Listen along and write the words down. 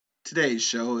Today's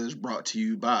show is brought to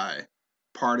you by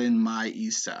Pardon My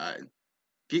Eastside.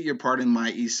 Get your Pardon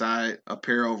My Eastside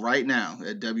apparel right now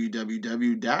at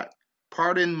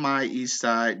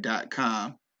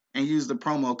www.pardonmyeastside.com and use the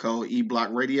promo code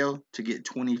eBlockRadio to get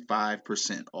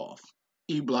 25% off.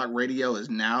 eBlock Radio is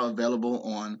now available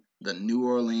on the New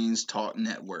Orleans Talk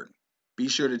Network. Be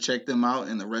sure to check them out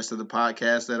and the rest of the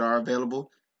podcasts that are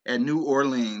available at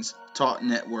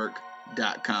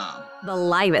NewOrleansTalkNetwork.com. The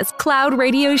livest cloud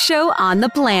radio show on the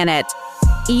planet.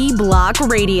 E-Block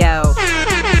Radio.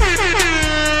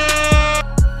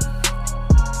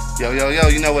 Yo,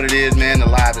 you know what it is, man. The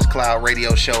livest cloud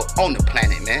radio show on the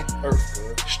planet, man.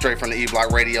 Straight from the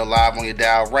E-Block Radio, live on your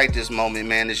dial right this moment,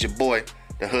 man. It's your boy,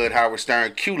 the Hood Howard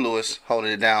Stern, Q Lewis,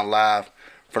 holding it down live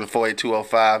from the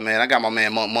 48205, man. I got my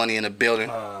man Monk Money in the building.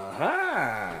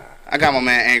 I got my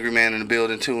man Angry Man in the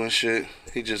building, too, and shit.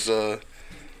 He just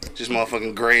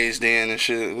motherfucking grazed in and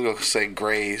shit. We gonna say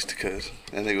grazed because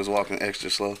that nigga was walking extra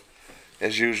slow,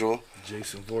 as usual.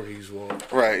 Jason Voorhees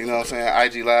walk. Right, you know what I'm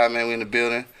saying? IG Live, man, we in the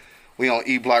building. We on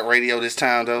E-Block Radio this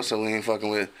time, though, so we ain't fucking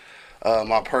with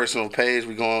my personal page.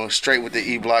 We going straight with the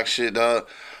E-Block shit, dog.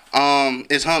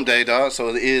 It's hump day, dog, so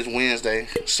it is Wednesday,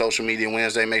 social media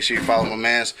Wednesday. Make sure you follow my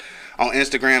mans on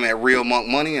Instagram at Real Monk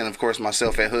Money, and of course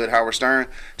myself at Hood Howard Stern.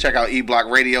 Check out E-Block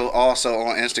Radio also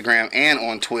on Instagram and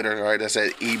on Twitter. All right, that's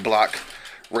at E-Block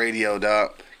Radio,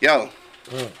 dog. Yo,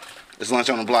 it's lunch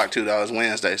on the block too, dog. It's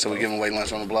Wednesday, so we're giving away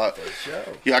lunch on the block.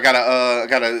 Yo, I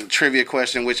got a trivia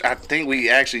question, which I think we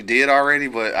actually did already,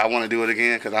 but I want to do it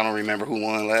again because I don't remember who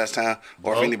won last time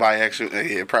or if anybody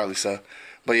actually. Yeah, probably so.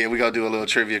 But yeah, we gonna do a little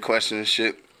trivia question and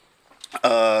shit.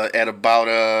 At about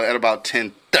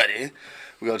 10:30.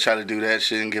 We're going to try to do that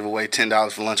shit and give away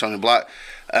 $10 for lunch on the block.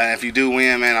 If you do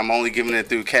win, man, I'm only giving it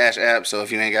through Cash App. So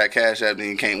if you ain't got Cash App, then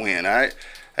you can't win, all right?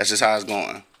 That's just how it's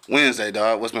going. Wednesday,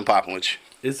 dog. What's been popping with you?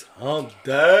 It's hump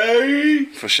day.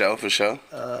 For sure.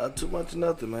 Too much of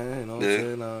nothing, man. You know what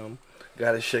I'm saying?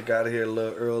 Got to check out of here a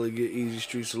little early, get Easy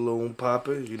Street Saloon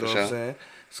popping. You know what I'm saying?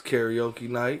 It's karaoke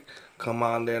night. Come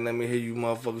on there and let me hear you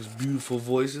motherfuckers' beautiful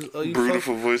voices.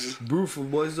 Beautiful voices. Beautiful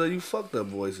voices or you fucked up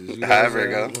voices. You know However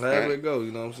it go. However it go,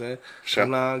 you know what I'm saying? Sure.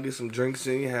 Come on, get some drinks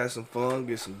in you, have some fun,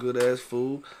 get some good-ass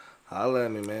food. Holla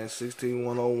at me, man.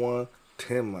 16101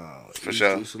 10 Miles. For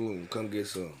sure. Easy Street Saloon. Come get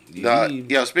some.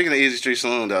 Yo, speaking of Easy Street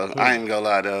Saloon, though, I ain't gonna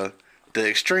lie, though. The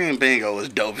Extreme Bingo was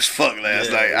dope as fuck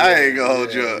last night. I ain't gonna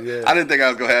hold you up. I didn't think I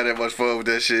was gonna have that much fun with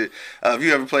that shit. If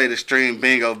you ever played Extreme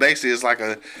Bingo, basically it's like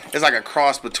a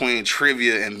cross between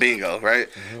trivia and bingo, right?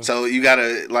 So you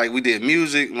gotta, like, we did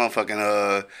music,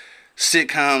 motherfucking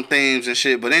sitcom themes and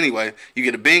shit. But anyway, you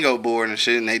get a bingo board and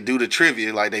shit, and they do the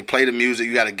trivia. Like, they play the music.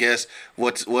 You gotta guess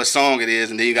what song it is,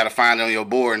 and then you gotta find it on your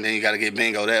board, and then you gotta get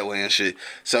bingo that way and shit.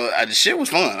 So the shit was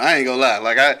fun. I ain't gonna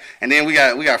lie. And then we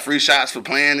got free shots for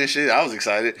playing and shit. I was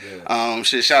excited.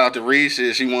 Shit. Shout out to Reese.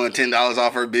 She won $10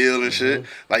 off her bill and shit.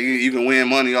 Like, you can win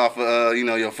money off of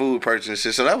your food purchase and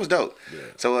shit. So that was dope.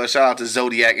 So shout out to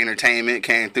Zodiac Entertainment,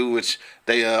 came through, which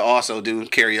they also do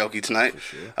karaoke tonight.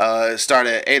 It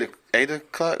started at 8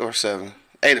 o'clock or 7?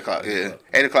 8 o'clock, yeah.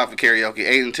 8 o'clock for karaoke,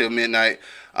 8 until midnight.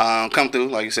 Come through,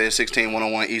 like you said,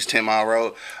 16101 East 10 Mile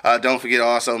Road. Don't forget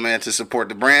also, man, to support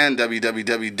the brand,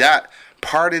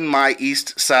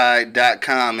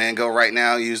 www.pardonmyeastside.com, man. Go right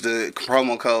now, use the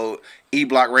promo code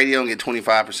eBlockRadio and get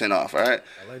 25% off, all right?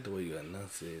 I like the way you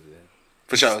enunciated that.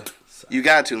 For sure. You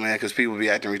got to, man, because people be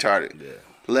acting retarded. Yeah.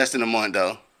 Less than a month,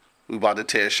 though. We about to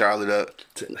tear Charlotte up.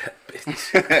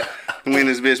 We in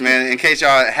this bitch, man. In case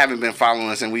y'all haven't been following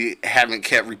us and we haven't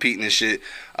kept repeating this shit,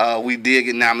 we did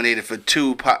get nominated for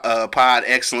 2 Pod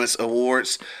Excellence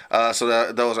Awards.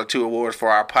 So those are 2 awards for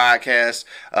our podcast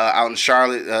out in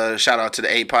Charlotte. Shout out to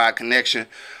the A-Pod Connection.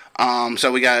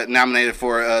 So we got nominated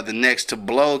for the Next to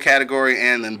Blow category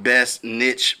and the Best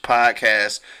Niche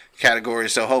Podcast category.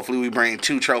 So hopefully we bring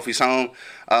 2 trophies home.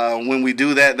 When we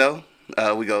do that, though,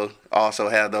 we go also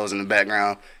have those in the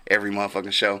background every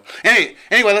motherfucking show. Anyway,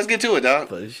 let's get to it, dog.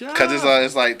 Because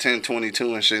it's like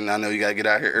 10:22 and shit, and I know you got to get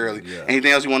out here early. Yeah.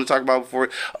 Anything else you want to talk about before?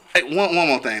 Hey, one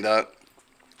more thing, dog.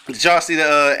 Did y'all see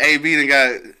the AB that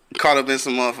got caught up in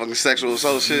some motherfucking sexual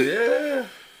assault shit? Yeah.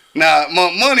 Now,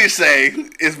 Money say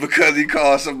it's because he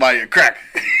called somebody a cracker.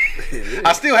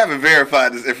 I still haven't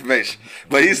verified this information,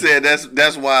 but he said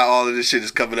that's why all of this shit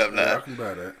is coming up now. Yeah, I can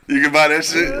buy that. You can buy that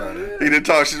shit? He done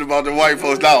talk shit about the white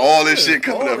folks. Now all this shit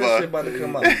coming up. All this shit about to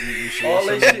come out. All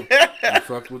that shit. You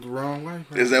fucked with the wrong way.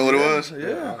 Is that what it was?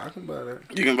 Yeah. I can buy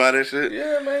that. You can buy that shit?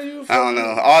 Yeah, man. I don't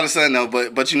know. All of a sudden, though,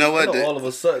 but you know what? All of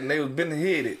a sudden, they was been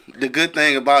headed. The good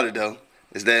thing about it, though,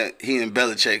 is that he in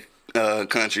Belichick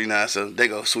country now, so they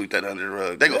go sweep that under the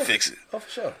rug. They go fix it. Oh, for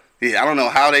sure. Yeah, I don't know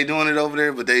how they doing it over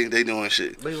there, but they doing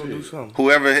shit. They gonna do something.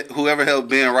 Whoever helped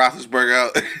Ben Roethlisberger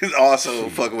out is also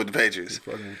fucking with the Patriots.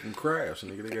 Fucking with them crabs,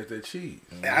 nigga. They got that cheese.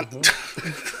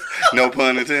 No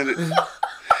pun intended.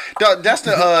 That's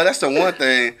the one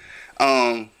thing.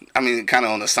 I mean, kind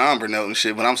of on a somber note and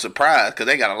shit, but I'm surprised because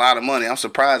they got a lot of money. I'm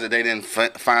surprised that they didn't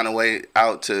find a way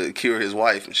out to cure his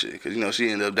wife and shit because, you know,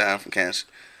 she ended up dying from cancer.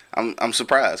 I'm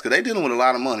surprised because they dealing with a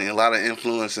lot of money, a lot of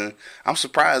influence, and I'm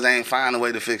surprised they ain't find a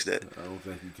way to fix that. I don't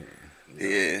think you can.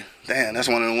 Yeah, damn, that's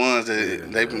one of the ones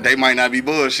that they might not be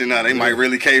bullshit now. They might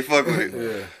really can't fuck with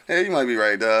it. Yeah, you might be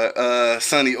right, dog.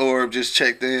 Sunny Orb just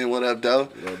checked in. What up, though?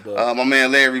 My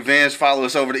man Larry Vance, follow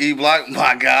us over to E Block.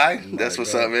 My guy, that's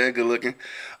what's up, man. Good looking.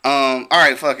 All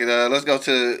right, fuck it.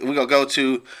 We're gonna go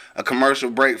to a commercial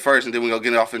break first, and then we're gonna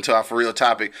get off into our for real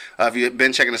topic. If you've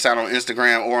been checking us out on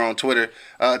Instagram or on Twitter,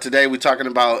 today we're talking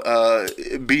about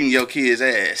beating your kid's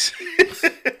ass.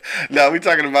 No, we're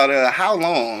talking about how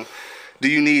long do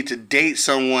you need to date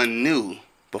someone new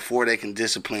before they can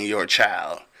discipline your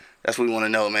child? That's what we want to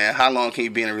know, man. How long can you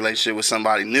be in a relationship with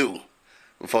somebody new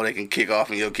before they can kick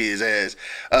off in your kid's ass?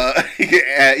 You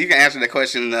can answer that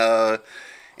question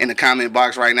in the comment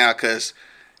box right now, because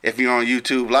if you're on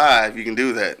YouTube Live, you can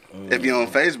do that. If you're on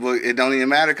Facebook, it don't even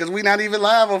matter because we not even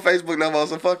live on Facebook no more,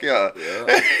 so fuck y'all.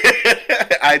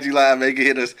 Yeah. IG Live, man, you can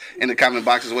hit us in the comment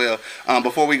box as well.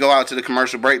 Before we go out to the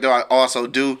commercial break, though, I also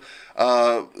do,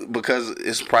 because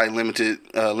it's probably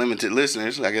limited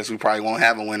listeners, I guess we probably won't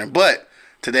have a winner, but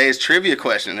today's trivia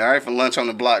question, all right, for Lunch on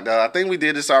the Block, though. I think we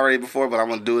did this already before, but I'm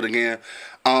going to do it again.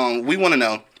 We want to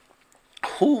know,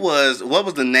 what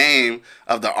was the name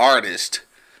of the artist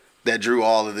that drew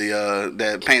all of the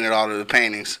that painted all of the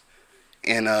paintings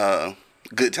in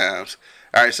Good Times?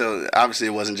 All right, so obviously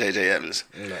it wasn't J.J. Evans.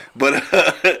 No. But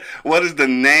what is the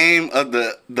name of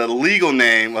the legal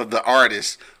name of the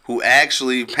artist who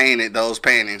actually painted those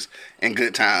paintings in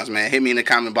Good Times, man? Hit me in the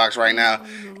comment box right now,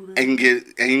 and you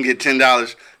can get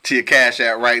 $10 to your Cash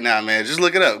App right now, man. Just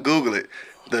look it up, Google it.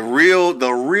 The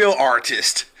real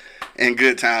artist in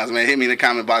Good Times, man. Hit me in the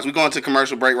comment box. We're going to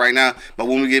commercial break right now, but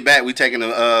when we get back, we taking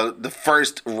the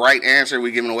first right answer.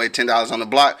 We're giving away $10 on the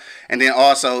block, and then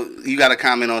also you got to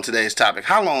comment on today's topic.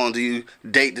 How long do you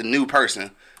date the new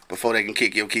person before they can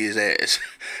kick your kid's ass?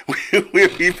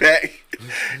 We'll be back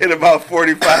in about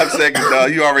 45 seconds,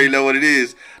 dog. You already know what it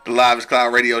is. The Livest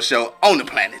Cloud Radio Show on the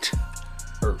planet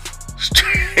Earth.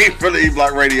 Straight from the E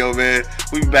Block Radio, man.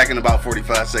 We'll be back in about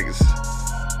 45 seconds.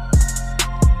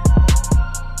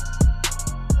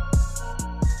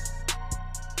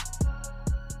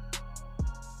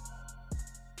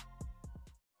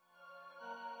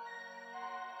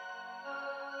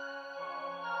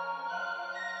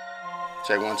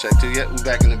 Check 1, check 2. Yeah, we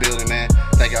back in the building, man.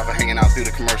 Thank y'all for hanging out through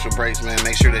the commercial breaks, man.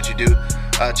 Make sure that you do.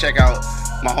 Check out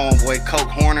my homeboy Coke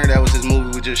Horner. That was his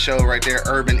movie we just showed right there,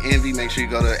 Urban Envy. Make sure you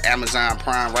go to Amazon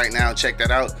Prime right now and check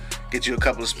that out. Get you a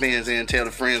couple of spins in, tell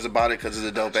the friends about it because it's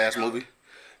a dope-ass movie.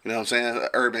 You know what I'm saying?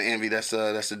 Urban Envy, that's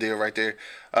the deal right there.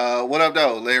 What up,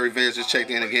 though? Larry Viz just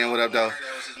checked in again. What up, though?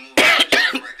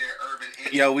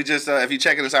 Yo, we just, if you're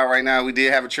checking us out right now, we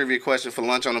did have a trivia question for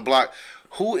Lunch on the Block.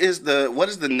 What is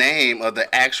the name of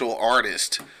the actual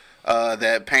artist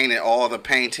that painted all the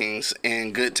paintings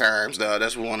in Good Times, though?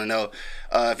 That's what we want to know.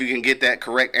 If you can get that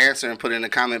correct answer and put it in the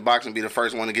comment box and be the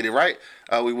first one to get it right,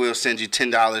 we will send you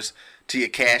 $10 to your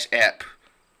Cash App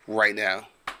right now.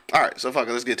 All right, so fuck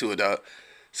it, let's get to it, dog.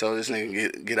 So this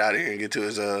nigga get out of here and get to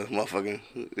his motherfucking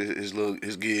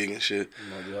his gig and shit.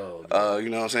 You know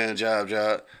what I'm saying?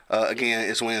 Job. Again,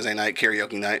 it's Wednesday night,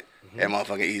 karaoke night at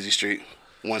motherfucking Easy Street.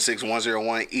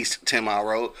 16101 East 10 Mile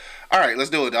Road. All right, let's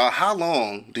do it, dog. How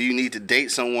long do you need to date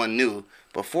someone new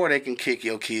before they can kick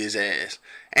your kid's ass?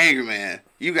 Angry Man,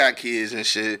 you got kids and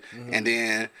shit, and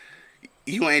then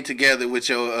you ain't together with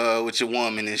your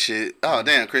woman and shit. Oh,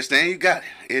 damn, Christine, you got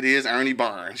it. It is Ernie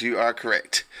Barnes. You are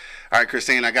correct. All right,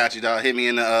 Christine, I got you, dog. Hit me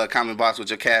in the comment box with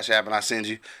your Cash App, and I'll send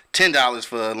you $10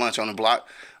 for Lunch on the Block.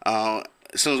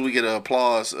 As soon as we get an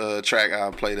applause track,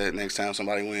 I'll play that next time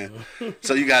somebody win.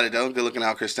 So you got it, though. Good looking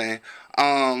out, Christine.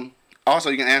 Also,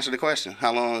 you can answer the question.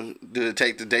 How long did it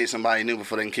take to date somebody new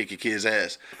before they can kick your kid's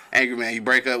ass? Angry Man, you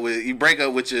break up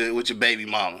with your baby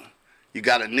mama. You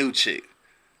got a new chick.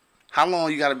 How long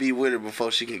you got to be with her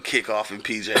before she can kick off in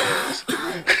PJ ass?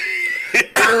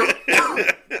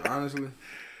 Honestly,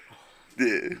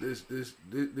 yeah.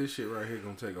 This shit right here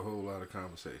gonna take a whole lot of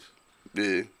conversation.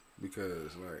 Yeah.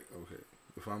 Because, like, okay,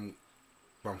 if I'm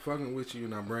fucking with you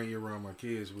and I bring you around my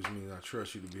kids, which means I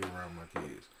trust you to be around my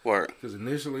kids. Word. Because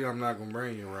initially, I'm not gonna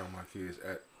bring you around my kids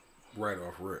right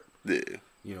off rip. Yeah.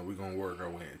 You know, we're gonna work our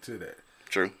way into that.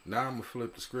 True. Now I'm gonna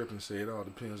flip the script and say it all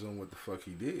depends on what the fuck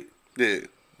he did. Yeah.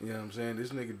 You know what I'm saying? This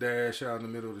nigga dash out in the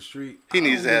middle of the street. He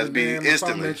needs his ass beat instantly. If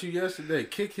I met you yesterday,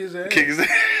 kick his ass. Kick his ass.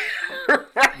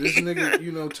 This nigga,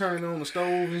 you know, turning on the stove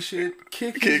and shit,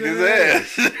 kick his his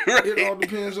ass. ass. Right. It all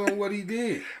depends on what he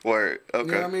did. Word. Okay.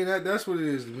 You know what I mean? That's what it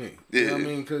is to me. Yeah. You know what I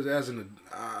mean? Because as an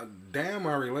damn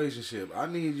our relationship, I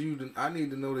need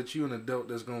to know that you're an adult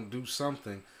that's gonna do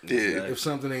something. Yeah. If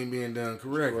something ain't being done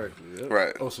correctly.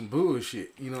 Right. Or some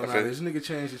bullshit. You know, Okay. now this nigga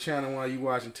changed the channel while you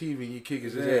watching TV and you kick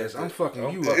his ass. I'm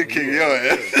fucking you up. Kick your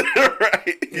ass.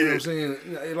 Right. You know what I'm saying?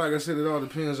 Like I said, it all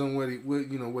depends on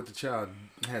what the child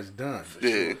has done.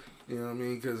 Yeah. You know what I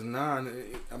mean? Because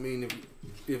I mean,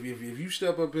 if you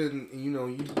step up and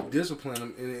you discipline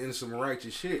them in some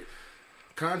righteous shit,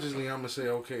 consciously I'm gonna say,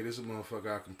 okay, this is a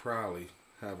motherfucker I can probably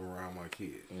have around my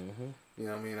kids. Mm-hmm. You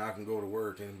know what I mean? I can go to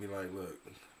work and be like, look,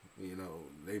 you know,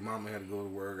 they mama had to go to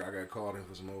work. I got called in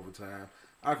for some overtime.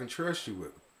 I can trust you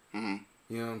with them.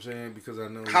 Mm-hmm. You know what I'm saying? Because I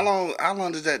know. How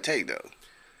long does that take though?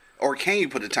 Or can you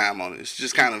put a time on it? It's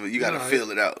just kind of, you got to feel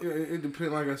it out. It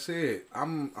depends. Like I said,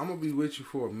 I'm gonna be with you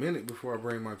for a minute before I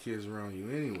bring my kids around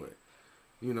you anyway.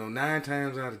 You know, 9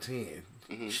 times out of 10,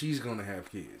 she's gonna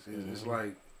have kids. It's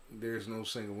like there's no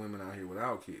single women out here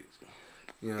without kids.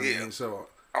 You know what I mean? So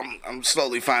I'm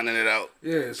slowly finding it out.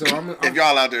 Yeah. So if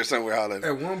y'all out there somewhere, holler.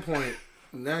 At one point,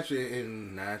 naturally,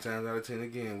 and 9 times out of 10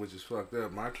 again, which is fucked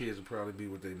up, my kids will probably be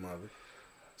with their mother.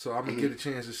 So I'm gonna get a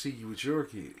chance to see you with your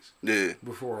kids. Yeah.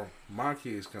 Before my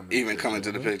kids come in. Even come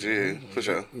into the picture, yeah, for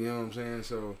sure. You know what I'm saying?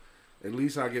 So at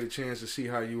least I get a chance to see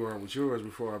how you are with yours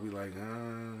before I be like, I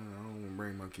don't want to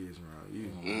bring my kids around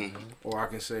you. Or I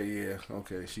can say, yeah,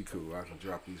 okay, she cool. I can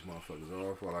drop these motherfuckers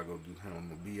off while I go do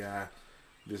him a BI,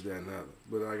 this, that, and the other.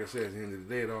 But like I said, at the end of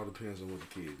the day, it all depends on what the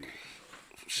kid did.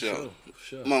 Sure.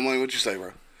 Mama, what you say,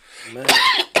 bro? Man,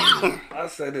 I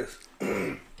say this.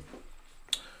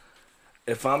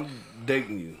 If I'm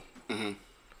dating you,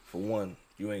 for one,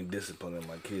 you ain't disciplining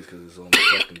my kids because it's on the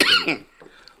fucking thing.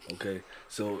 Okay,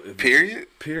 so if period,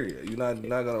 you're not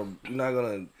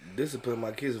gonna discipline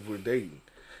my kids if we're dating.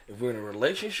 If we're in a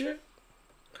relationship,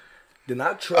 then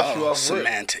I trust you off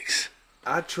semantics.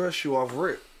 rip. I trust you off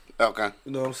rip. Okay,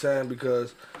 you know what I'm saying?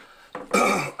 Because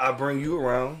I bring you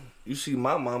around. You see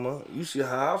my mama. You see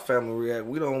how our family react.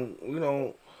 We don't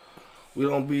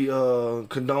be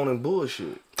condoning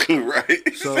bullshit.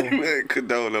 Right. So we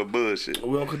condone no bullshit.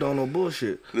 We don't condone no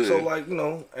bullshit. Yeah. So like,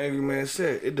 Angry Man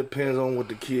said, it depends on what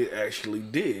the kid actually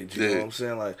did. You know what I'm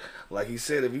saying? Like he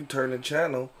said, if you turn the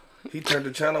channel, he turned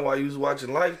the channel while you was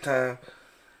watching Lifetime,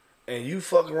 and you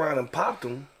fuck around and popped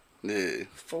him. Yeah.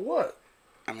 For what?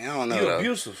 I mean, I don't know. You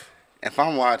abusive. If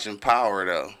I'm watching Power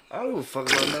though, I don't give a fuck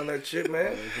about none of that shit,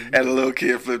 man. And a little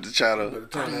kid flipped the channel,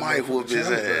 I might whoop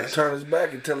his ass. Turn his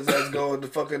back and tell his ass to go in the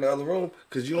fucking other room,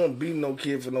 cause you don't beat no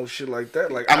kid for no shit like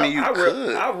that. Like I mean, you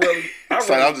could. I really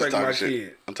respect my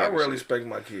kid. I really respect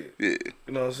my kid. Yeah.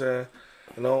 You know what I'm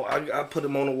saying? I put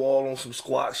him on the wall on some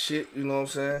squat shit. You know what I'm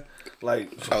saying?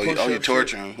 Like you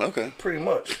torture him? Okay. Pretty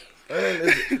much.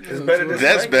 It's better than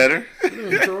that's better.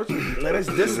 Man, it's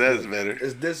discipline. That's better.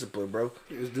 It's discipline, bro.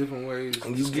 It's different ways.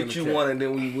 And you get you one, and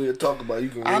then we'll talk about it. You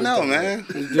can. Really I know, man.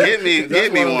 Get me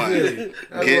one.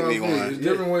 Get me one. It's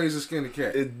different ways to skin a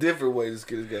cat. It's different ways to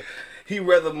skin a cat. He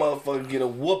rather motherfucker get a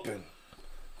whooping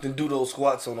than do those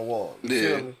squats on the wall. You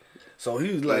feel me? So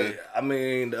he was like, I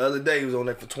mean, the other day he was on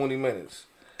there for 20 minutes.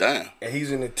 Damn. And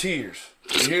he's in the tears.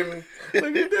 You hear me?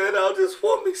 Like, Dad, I'll just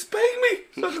want me, spank me,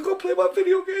 so I can go play my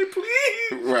video game,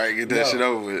 please. Right, get that shit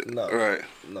over with. No, right.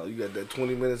 No, you got that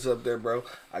 20 minutes up there, bro.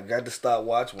 I got to stop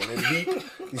watch when it beat.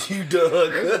 You done.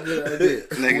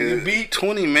 Nigga, beat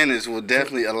 20 minutes will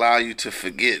definitely allow you to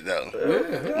forget, though.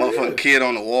 Motherfucking kid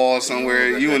on the wall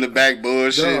somewhere, you in the back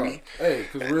bullshit. Hey,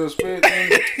 cause real spit,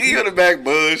 you in the back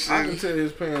bullshit. I can tell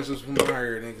his parents was from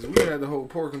higher than, cause we had the whole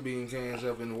pork and bean cans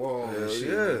up in the wall and shit.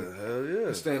 Hell yeah.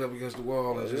 And stand up against the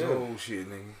wall and just hold shit,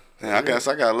 nigga. Yeah, I guess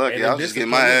I got lucky. I was just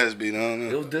getting my ass beat on.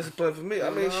 It was discipline for me.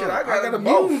 I mean, shit, I got a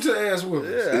mule to ass with.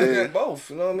 Yeah, I got both.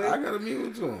 You know what I mean? I got a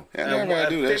mule to him. Yeah, I gotta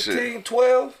do that 15, shit.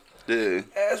 12. Yeah.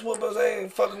 Ass whoopers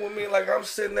ain't fucking with me. Like I'm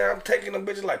sitting there, I'm taking them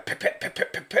bitches like pet, pet, pet,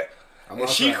 pet, pet, pet. And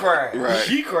she crying. Right.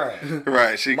 She crying.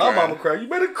 Right. She My crying. mama crying. You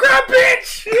better cry,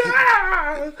 bitch.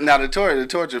 Yeah. Now the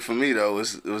torture for me though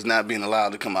was not being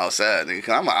allowed to come outside. Nigga,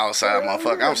 'cause I'm an outside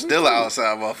motherfucker. I'm still an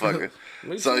outside motherfucker.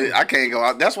 So I can't go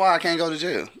out. That's why I can't go to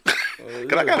jail.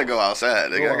 Cause I gotta go outside.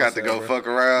 Nigga. I got to go fuck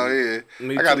around here.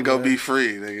 I got to go be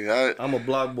free. Nigga. I'm a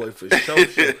block boy for sure.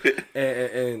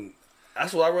 And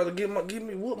That's why I'd rather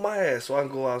whoop my ass so I can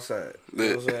go outside. You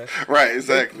know what I'm saying? Right,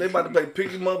 exactly. They about to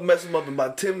pick him up, mess him up in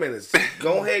about 10 minutes.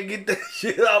 Go ahead and get that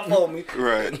shit off on me.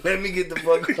 Right. Let me get the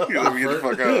fuck out. Let me get the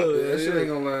fuck out. That shit ain't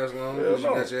gonna last long. You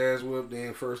got your ass whooped,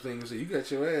 then first thing you say, you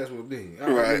got your ass whooped, then.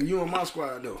 Right. You on my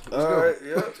squad, though. Let's go. All right,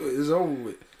 yeah. It's over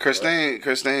with.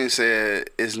 Christine said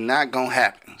it's not gonna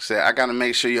happen. Said I gotta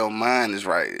make sure your mind is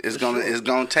right. It's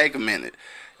gonna take a minute.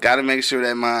 Gotta make sure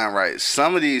that mind right.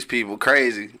 Some of these people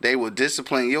crazy. They will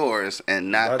discipline yours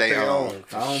and not their own.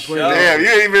 I don't play Damn, you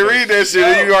didn't even read that shit.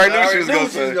 And you already knew she was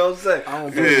gonna say. I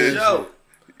don't play that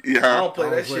shit. Yeah. I don't play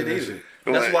that shit either.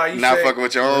 That's why you not say, fucking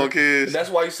with your own kids. That's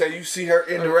why you say you see her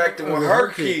interacting with her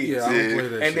kids. Yeah, I don't play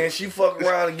that and shit. then she fuck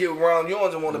around and get around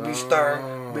yours and want to be stern.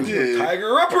 Bitch,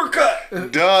 Tiger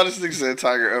uppercut. Dog, this nigga said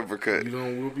Tiger uppercut. You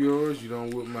don't whoop yours, you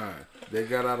don't whoop mine. They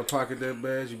got out of pocket that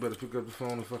badge, you better pick up the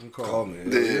phone and fucking call me.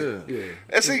 Yeah.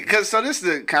 And see, so this is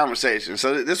the conversation.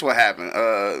 So this is what happened.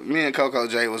 Me and Coco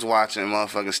J was watching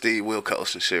motherfucking Steve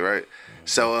Wilkos and shit, right?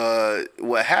 So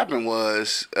what happened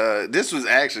was this was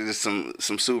actually just some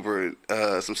super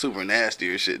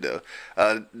nastier shit though.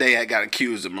 They had got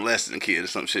accused of molesting a kid or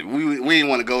some shit. We didn't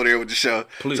want to go there with the show,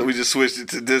 so we just switched it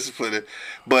to disciplining.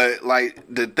 But like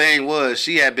the thing was,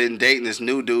 she had been dating this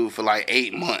new dude for like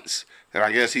 8 months. And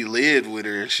I guess he lived with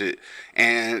her and shit.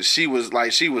 And she was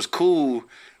cool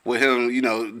with him, you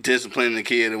know, disciplining the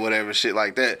kid or whatever, shit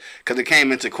like that. Because it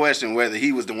came into question whether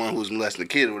he was the one who was molesting the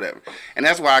kid or whatever. And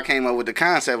that's why I came up with the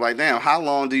concept, like, damn, how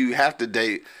long do you have to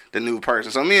date the new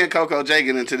person? So me and Coco J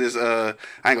get into this, I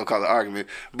ain't gonna call it argument,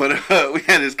 but we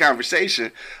had this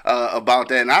conversation about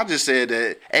that. And I just said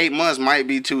that 8 months might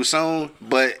be too soon,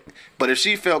 but if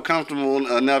she felt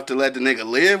comfortable enough to let the nigga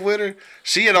live with her,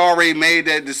 she had already made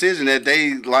that decision that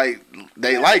they like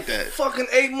that. Fucking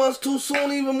 8 months too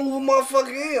soon, even move a motherfucker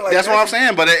in. Like that's what I'm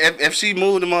saying. But if she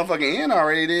moved the motherfucker in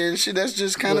already, then shit, that's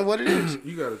just kind of what it is.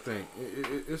 You got to think,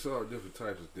 it's all different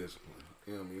types of discipline.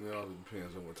 You know what I mean? It all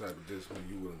depends on what type of discipline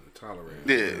you willing to tolerate.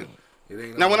 Yeah.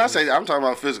 Now, when I say that, I'm talking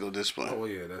about physical discipline. Oh,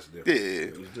 yeah, that's different. Yeah.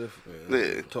 It's different.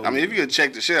 Yeah. Totally I mean, if you could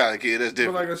check the shit out of a kid, that's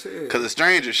different. But like I said, because a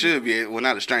stranger should be able, well,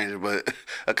 not a stranger, but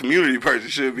a community person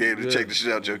should be able to check the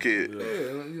shit out your kid. Yeah,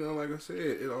 you know, like I said,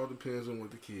 it all depends on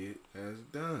what the kid has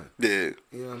done. Yeah.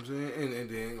 You know what I'm saying? And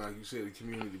then, like you said, the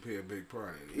community play a big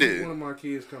part in it. If one of my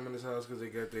kids come in this house because they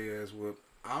got their ass whooped,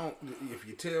 if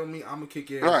you tell me, I'm gonna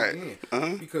kick your ass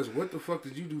again. Because what the fuck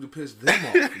did you do to piss them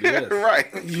off? Yes.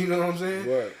 Right. You know what I'm saying?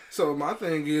 Right. So my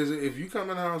thing is, if you come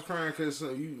in the house crying because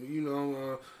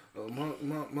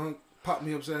Monk popped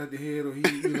me upside the head or he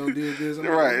did this, I'm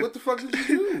right. like, what the fuck did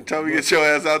you do? Tell me get your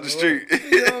ass out the street.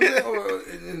 You know what I'm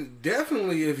saying? And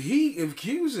definitely if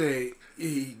Q say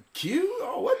Q,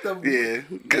 what the? Yeah,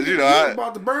 because I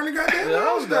about to burn the goddamn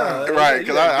house down. Right,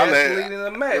 because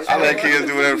I let kids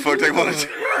do whatever the fuck they want to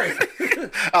do. Right.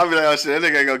 I'll be like, oh shit,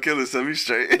 that nigga ain't gonna kill himself. He's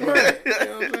straight. Right. You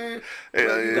know what I'm saying?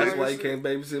 Yeah. That's why you can't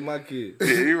babysit my kids.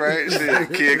 Yeah, you right.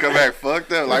 Shit, kid come back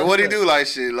fucked up. Like, what'd he do? Like,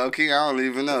 shit, low key, I don't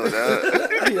even know.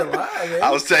 I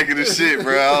was taking the shit,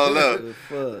 bro. I don't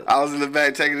know. I was in the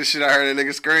back taking the shit. I heard that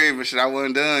nigga scream, but shit, I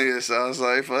wasn't done yet. So I was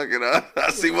like, fuck it.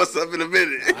 I'll see what's up in a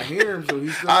minute. I hear him, so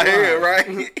he's still I hear it,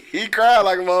 right? He cried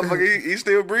like a motherfucker. He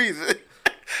still breathing.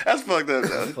 That's fucked up, though.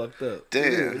 That's fucked up.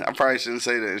 Damn, yeah. I probably shouldn't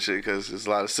say that shit because there's a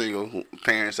lot of single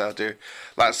parents out there.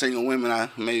 A lot of single women I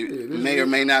may or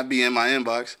may not be in my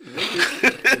inbox.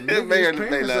 May or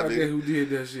may not be. Who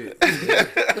did that shit?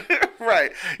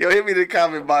 Right. Yo, hit me in the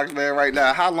comment box, man, right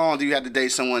now. How long do you have to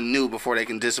date someone new before they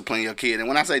can discipline your kid? And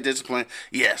when I say discipline,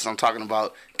 yes, I'm talking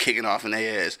about kicking off in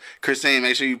their ass. Christine,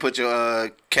 make sure you put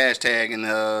your cash tag in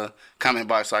the comment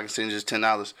box so I can send you just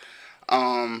 $10.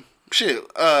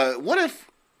 What if...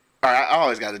 All right, I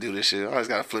always got to do this shit. I always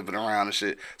got to flip it around and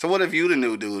shit. So what if you the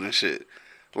new dude and shit?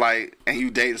 Like, and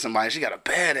you dating somebody, she got a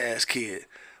badass kid.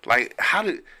 Like,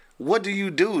 what do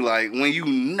you do? Like, when you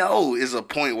know is a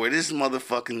point where this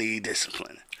motherfucker need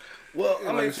discipline. Well,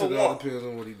 I mean, for one, depends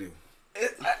on what he do.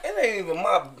 It ain't even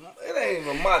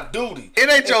my duty.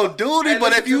 It ain't your duty,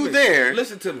 but if you there.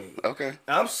 Listen to me. Okay.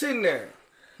 I'm sitting there.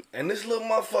 And this little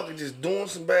motherfucker just doing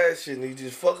some bad shit and he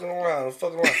just fucking around.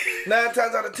 9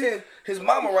 times out of 10, his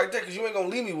mama right there, because you ain't gonna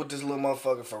leave me with this little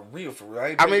motherfucker for real.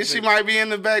 I mean, she might be in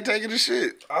the back taking the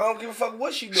shit. I don't give a fuck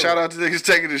what she doing. Shout out to niggas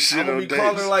taking the shit on dates. I'm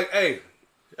gonna be calling like, hey,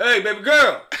 baby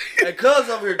girl. Hey, cuz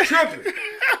over here tripping.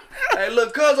 Hey,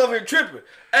 look, cuz over here tripping.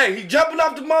 Hey, he jumping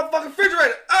off the motherfucking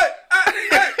refrigerator. Hey.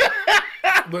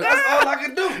 But that's all I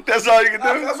can do. That's all you can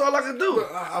do? That's all I can do.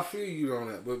 But I feel you on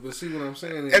that. But see what I'm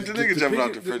saying is... If the nigga jumping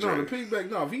off the refrigerator. No, the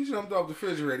pigback, no. If he jumped off the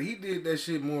refrigerator, he did that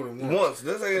shit more than once.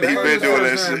 This ain't he been doing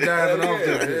that shit. Diving off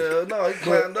there. No, he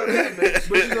climbed up that bitch.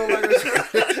 But you know, like I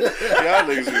said...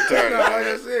 niggas retarded. Like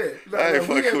I said, I ain't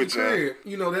fucking with y'all.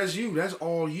 You know, that's you. That's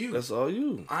all you. That's all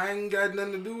you. I ain't got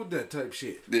nothing to do with that type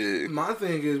shit. Yeah. My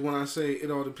thing is when I say it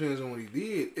all depends on what he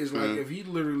did. It's like if he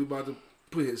literally about to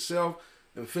put himself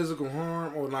in physical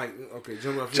harm or like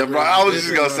jump out. I was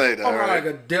just gonna say that. Or right?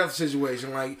 like a death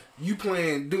situation, like you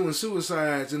doing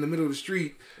suicides in the middle of the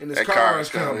street and this That car is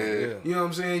coming. coming. Yeah. You know what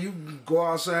I'm saying? You go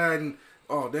outside and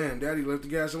oh damn, daddy left the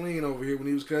gasoline over here when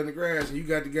he was cutting the grass, and you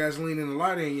got the gasoline and the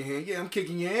lighter in your hand. Yeah, I'm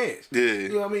kicking your ass. Yeah. You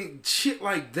know what I mean? Shit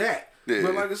like that. Yeah.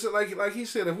 But like I said, like he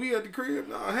said, if we at the crib,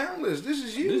 no, handle this. This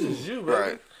is you. This is you, bro.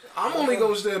 Right. I'm only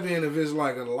gonna step in if it's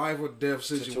like a life or death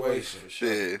situation. Yeah.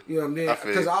 You know what I mean?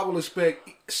 Because I will expect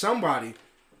somebody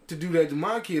to do that to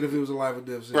my kid if it was a life or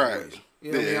death situation. Right.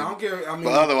 You know what I mean? I don't care. I mean,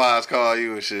 but otherwise, call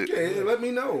you and shit. Yeah, let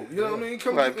me know. You know what I mean?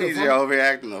 Come like PJ over here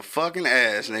acting a fucking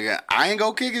ass, nigga. I ain't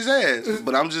gonna kick his ass,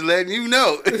 but I'm just letting you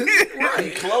know. Right. He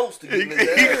close to getting his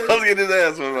ass. He close to getting his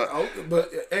ass. Okay,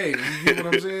 but hey, you get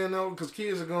what I'm saying though? Because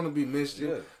kids are gonna be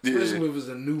mischief, especially if it's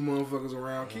a new motherfuckers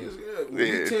around. Kids,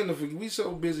 we tend to forget. We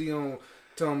so busy on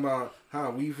talking about how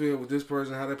we feel with this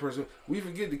person, how that person. We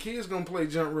forget the kids gonna play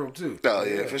jump rope too. Oh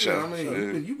yeah, for sure. You know what I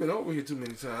mean, you've been over here too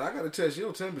many times. I gotta test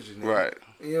your temperature now. Right.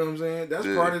 You know what I'm saying? That's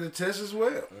part of the test as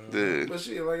well. Yeah. But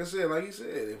shit, like I said, like he said,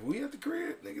 if we at the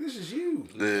crib, nigga, this is you.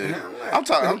 Yeah. I'm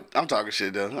talking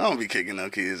shit though. I don't be kicking no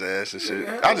kids' ass and shit.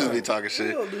 I just be talking shit.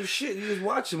 You don't do shit. You just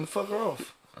watch them fuck her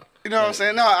off. You know what I'm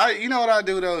saying? No, you know what I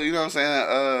do though. You know what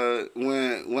I'm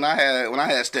saying? When I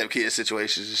had stepkid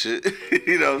situations and shit.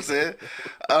 You know what I'm saying?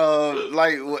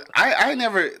 I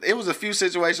never. It was a few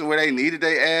situations where they needed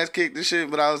their ass kicked and shit,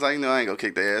 but I was like, I ain't gonna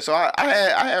kick their ass. So I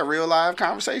had real life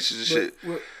conversations and shit.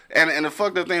 And the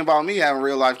fucked up thing about me having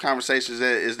real life conversations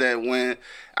is that when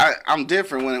I'm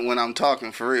different when I'm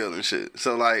talking for real and shit.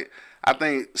 So like. I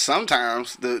think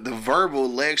sometimes the verbal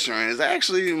lecturing is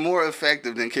actually more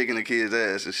effective than kicking the kid's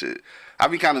ass and shit. I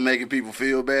be kind of making people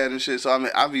feel bad and shit, so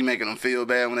I be making them feel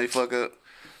bad when they fuck up.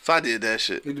 So I did that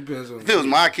shit. It depends on. If it was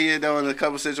my kid though, in a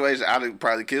couple situations, I'd have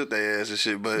probably killed their ass and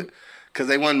shit, but because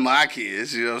they wasn't my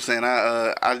kids, you know what I'm saying?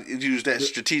 I used that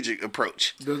strategitic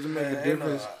approach. Does it make a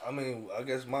difference? I mean, I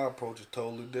guess my approach is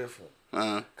totally different.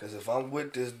 Because if I'm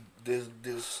with this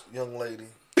young lady.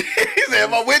 He said,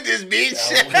 if I'm with this bitch.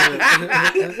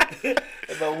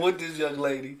 If I'm with this young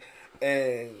lady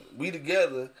and we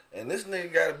together and this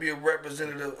nigga gotta be a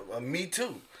representative of me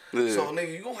too. Yeah. So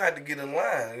nigga, you gonna have to get in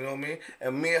line, you know what I mean?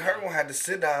 And me and her gonna have to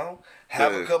sit down,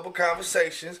 have a couple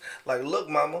conversations. Like, look,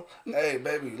 mama, hey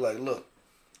baby, like look,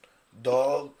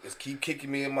 dog is keep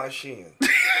kicking me in my shin.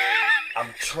 I'm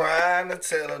trying to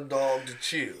tell a dog to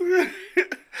chill.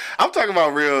 I'm talking about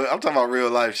real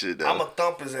life shit though. I'ma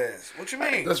thump his ass. What you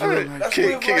mean? That's real life. Kick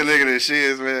a nigga in the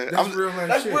shins, man. That's real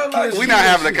life shit. Real life. We not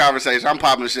having a conversation. I'm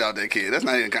popping the shit out that kid. That's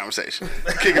not even a conversation.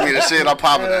 Kicking me in the shit, I'm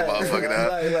popping that motherfucker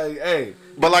out. Like, hey.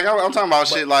 But like I'm talking about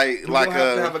shit like you have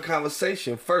to have a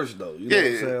conversation first though. You know what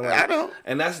I'm saying? Like, I know.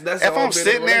 And that's if I'm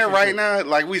sitting there right now,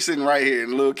 like we sitting right here,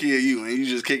 and little kid you, and you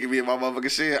just kicking me in my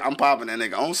motherfucking shit, I'm popping that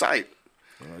nigga on sight.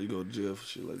 You go to jail for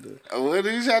shit like that. Well, you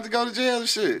just have to go to jail and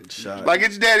shit. Shot. Like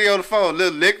get your daddy on the phone,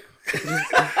 little nigga.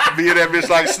 Be in that bitch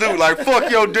like Snoop, like fuck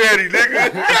your daddy,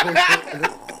 nigga.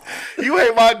 You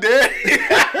ain't my daddy.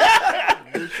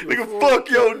 Nigga, fuck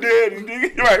your daddy,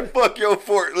 nigga. Right, fuck your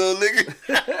fork, little nigga.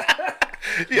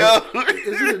 Yo.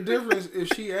 Is it a difference if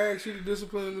she asks you to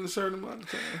discipline him in a certain amount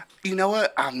of time? You know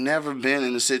what? I've never been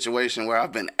in a situation where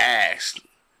I've been asked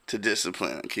to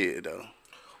discipline a kid, though.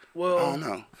 Well, I don't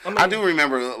know. I do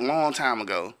remember a long time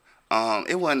ago.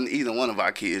 It wasn't either one of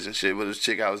our kids and shit, but it was a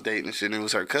chick I was dating and shit, and it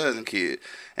was her cousin kid,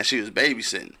 and she was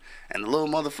babysitting. And the little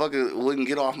motherfucker wouldn't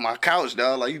get off my couch,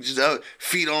 dog. Like, you just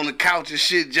feet on the couch and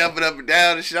shit, jumping up and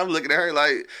down and shit. I'm looking at her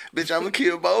like, bitch, I'm gonna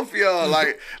kill both of y'all.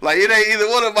 Like it ain't either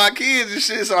one of my kids and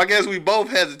shit. So I guess we both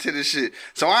hesitant and shit.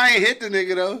 So I ain't hit the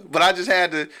nigga though, but I just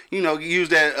had to, use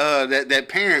that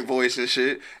parent voice and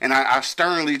shit. And I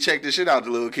sternly checked the shit out the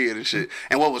little kid and shit.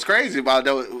 And what was crazy about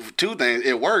though, two things,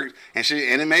 it worked and shit,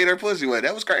 and it made her pussy wet.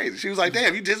 That was crazy. She was like,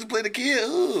 damn, you disciplined a kid?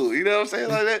 Ooh, you know what I'm saying?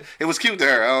 Like that. It was cute to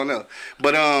her. I don't know,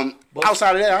 but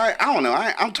outside of that, I don't know.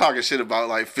 I'm talking shit about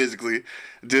like physically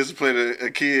discipline a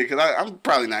kid because I'm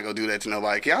probably not gonna do that to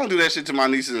nobody. I don't do that shit to my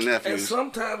nieces and nephews. And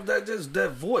sometimes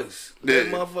that voice, that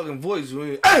motherfucking voice,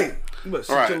 hey, you better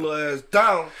sit your little ass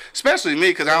down. Especially me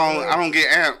because I don't get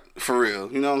amped for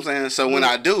real. You know what I'm saying? So when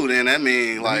I do, then that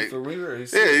mean like for real. That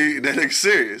nigga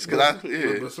serious.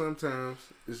 But sometimes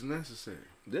it's necessary.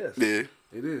 Yes. Yeah.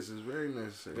 It is. It's very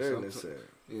necessary. Very necessary.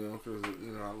 Because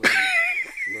I love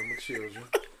my children.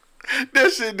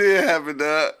 That shit did happen,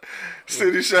 dog.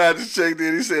 City Shine just checked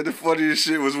in. He said the funniest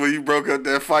shit was when you broke up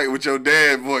that fight with your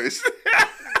dad voice.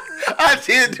 I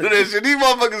did do that shit. These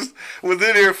motherfuckers was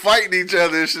in here fighting each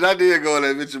other and shit. I did go in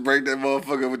that bitch and break that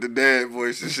motherfucker with the dad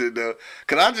voice and shit though.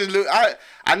 Cause I just knew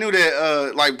I knew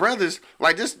that like brothers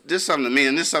like this something to me,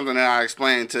 and this something that I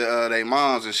explained to their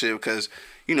moms and shit, because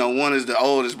you know, one is the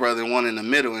oldest brother and one in the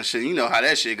middle and shit. You know how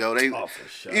that shit go. They, for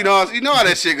sure. You know how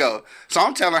that shit go. So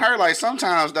I'm telling her, like,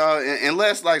 sometimes, dog,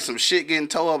 unless like some shit getting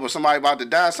towed up or somebody about to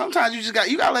die, sometimes you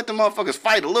gotta let the motherfuckers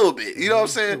fight a little bit. You know what I'm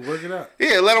saying? Work it out.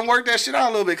 Yeah, let them work that shit out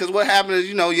a little bit. Cause what happened is,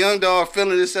 you know, young dog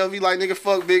feeling himself. He like, nigga,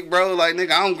 fuck big bro. Like,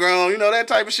 nigga, I'm grown. You know, that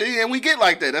type of shit. And we get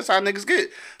like that. That's how niggas get.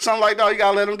 So I'm like, dog, you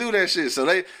gotta let them do that shit. So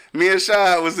me and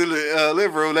Shy was in the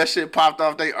living room. That shit popped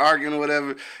off. They arguing or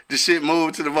whatever. The shit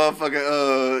moved to the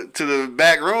motherfucker, to the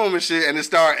back room and shit, and it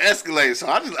started escalating. So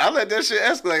I let that shit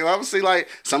escalate. Obviously, like,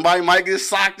 somebody might get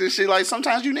socked and shit. Like,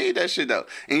 sometimes you need that shit though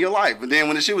in your life. But then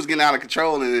when the shit was getting out of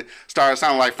control and it started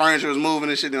sounding like furniture was moving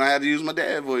and shit, then I had to use my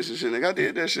dad voice and shit. Like, I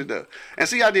did that shit though. And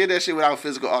see, I did that shit without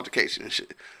physical altercation and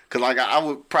shit. Cause like I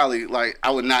would probably like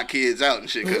I would knock kids out and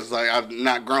shit. Cause like I'm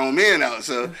not grown men out,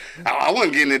 so I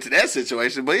wasn't getting into that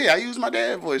situation. But yeah, I use my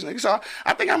dad voice, nigga. So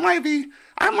I think I might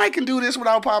can do this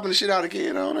without popping the shit out of the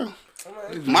kid. I don't know.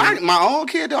 My own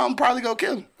kid though, I'm probably gonna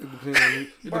kill him. It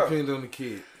depends on the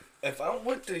kid. If I'm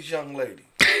with this young lady,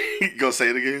 go say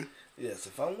it again. Yes,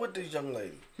 if I'm with this young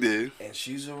lady, yeah, and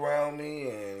she's around me,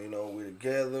 and you know we're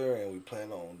together, and we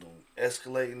plan on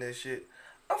escalating this shit,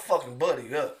 I'm fucking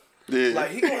buddy up. Yeah. Like,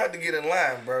 he gonna have to get in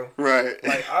line, bro. Right.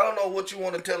 Like, I don't know what you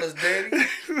want to tell his daddy.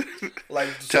 Like,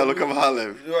 tell him come holler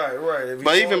at me. Right.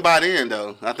 But even by then,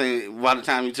 though, I think by the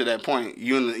time you to that point,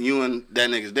 you and that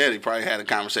nigga's daddy probably had a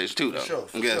conversation too, though. Sure.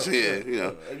 I guess, sure. You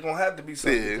know. It's gonna have to be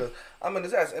something because I'm in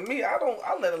his ass, and me, I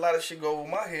let a lot of shit go over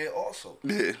my head also.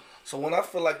 Yeah. So when I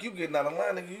feel like you getting out of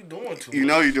line, nigga, you doing too much. You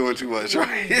know you doing too much,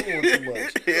 right? You doing too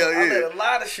much. Hell yeah. I let a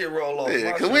lot of shit roll off.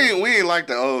 Yeah, because we ain't like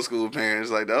the old school parents.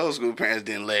 Like, the old school parents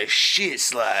didn't let shit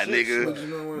slide, nigga. You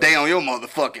know what? They on your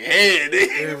motherfucking head,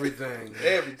 nigga. Everything.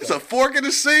 It's a fork in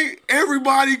the sink.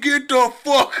 Everybody get the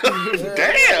fuck up.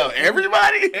 Damn,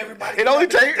 everybody? It only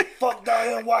take... Fuck down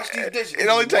here and wash these dishes. It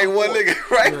only take one nigga,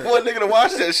 right? One nigga to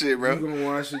wash that shit, bro. You gonna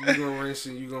wash it, you gonna rinse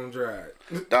it, you gonna dry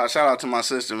it. Dog, shout out to my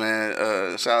sister,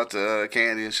 man. Shout out to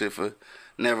Candy and shit for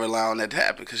never allowing that to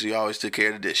happen, because she always took care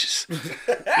of the dishes. You know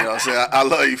what I'm saying? I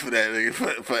love you for that,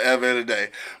 nigga, forever and a day.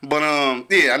 But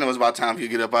yeah, I know it's about time for you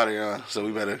to get up out of here, so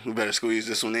we better squeeze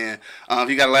this one in. If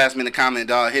you got a last minute comment,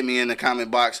 dog, hit me in the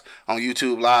comment box on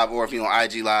YouTube Live, or if you on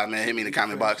IG Live, man, hit me in the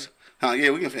comment box.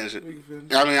 Yeah, we can finish it.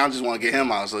 I mean, I just want to get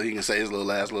him out so he can say his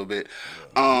last little bit.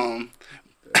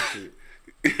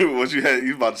 What you had?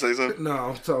 You about to say something? No,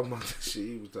 I'm talking about the shit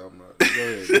he was talking about. Go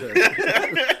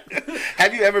ahead.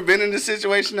 Have you ever been in this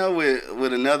situation though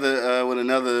with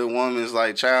another woman's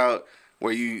like child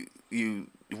where you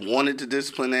wanted to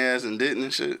discipline their ass and didn't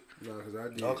and shit? No, because I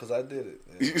did. No, because I did it.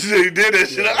 You said you did that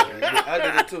shit? I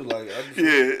did it too. Like,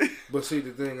 yeah. But see,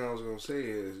 the thing I was gonna say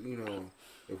is, you know,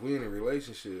 if we're in a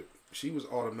relationship, she was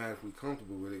automatically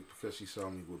comfortable with it because she saw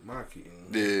me with my kid.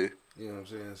 Yeah. You know what I'm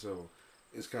saying? So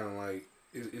it's kind of like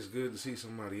it's good to see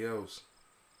somebody else.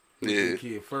 Yeah.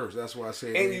 Kid first. That's why I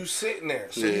say. And you sitting there,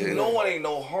 so you know it ain't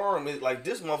no harm. It's like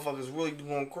this motherfucker's really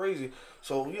going crazy.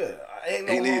 So yeah, ain't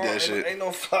no harm. That shit. Ain't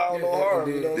no foul, no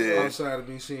harm. And then, you know outside of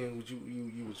me seeing what you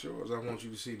with yours, I want you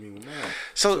to see me with mine.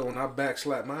 So when I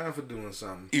backslap mine for doing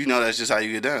something, you know that's just how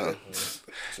you get down.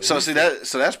 So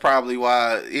that's probably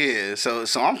why. Yeah. So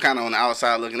I'm kind of on the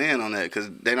outside looking in on that, because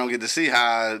they don't get to see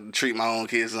how I treat my own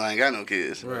kids and I ain't got no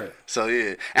kids. Right. So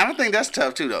yeah, and I think that's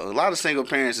tough too though. A lot of single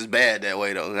parents is bad that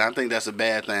way though. And I think that's a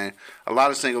bad thing. A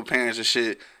lot of single parents and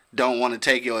shit don't want to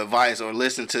take your advice or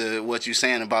listen to what you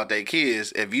saying about their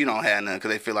kids if you don't have none, because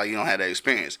they feel like you don't have that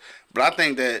experience. But I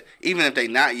think that even if they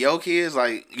not your kids,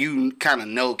 like, you kind of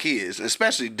know kids,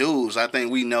 especially dudes. I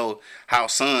think we know how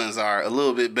sons are a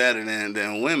little bit better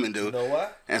than women do. You know why?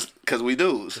 Because we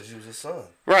dudes. Because you was a son.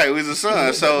 Right, we was a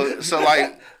son. So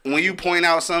like when you point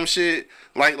out some shit,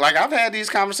 like I've had these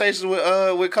conversations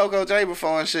with Coco J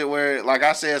before and shit, where like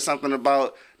I said something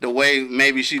about the way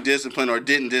maybe she disciplined or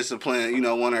didn't discipline, you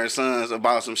know, one of her sons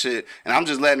about some shit, and I'm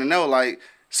just letting her know, like,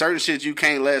 certain shit you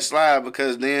can't let slide,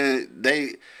 because then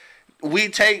we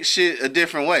take shit a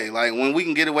different way. Like, when we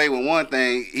can get away with one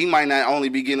thing, he might not only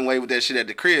be getting away with that shit at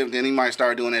the crib, then he might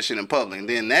start doing that shit in public. And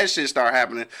then that shit start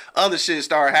happening. Other shit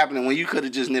start happening when you could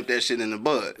have just nipped that shit in the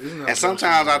bud. And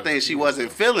sometimes I think she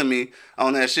wasn't feeling me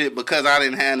on that shit because I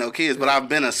didn't have no kids, but I've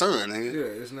been a son, nigga.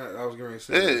 Yeah, it's not. I was going to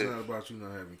say, it's not about you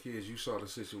not having kids. You saw the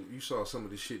situation. You saw some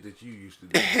of the shit that you used to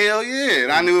do. Hell yeah,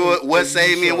 and I knew what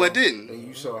saved me and what didn't. And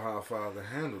you saw how father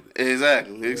handled it.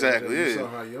 Exactly. You Yeah. saw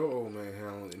how your old man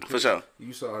handled it. For sure. sure.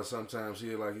 You saw her sometimes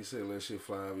he'll, like you said, let shit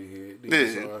fly over your head. Then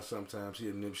you saw her sometimes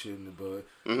he'll nip shit in the bud.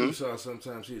 You saw her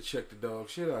sometimes he'll check the dog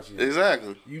shit out you.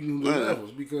 Exactly. You knew the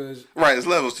levels because right, it's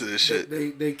levels to this shit.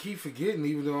 They keep forgetting.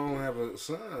 Even though I don't have a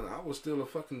son, I was still a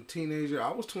fucking teenager.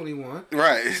 I was 21.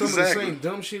 Right, Some of the same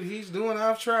dumb shit he's doing,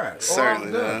 I've tried.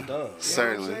 Certainly, I've done.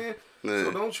 Certainly. You know what I'm saying?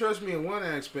 So don't trust me in one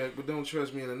aspect, but don't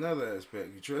trust me in another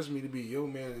aspect. You trust me to be your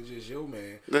man and just your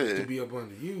man, to be up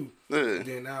under you. And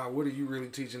then now, what are you really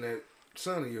teaching that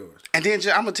son of yours? And then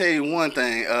I'm gonna tell you one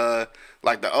thing.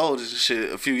 Like the oldest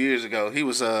shit, a few years ago, he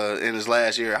was in his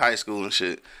last year of high school and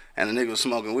shit, and the nigga was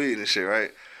smoking weed and shit,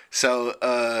 right? So,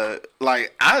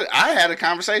 like, I had a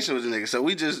conversation with the nigga, so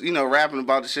we just, rapping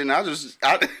about the shit, and I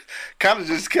kind of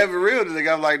just kept it real to the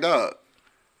nigga. I'm like, dog,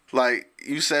 like,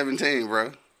 you 17,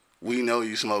 bro. We know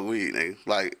you smoke weed, nigga.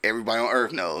 Like, everybody on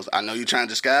earth knows. I know you trying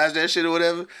to disguise that shit or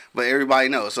whatever, but everybody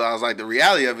knows. So I was like, the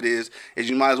reality of it is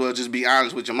you might as well just be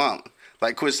honest with your mama.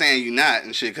 Like, quit saying you not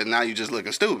and shit, because now you just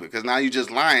looking stupid. Because now you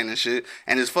just lying and shit,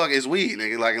 and it's weed,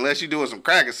 nigga. Like, unless you doing some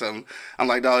crack or something, I'm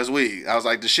like, dog, it's weed. I was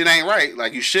like, the shit ain't right.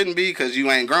 Like, you shouldn't be because you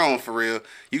ain't grown for real.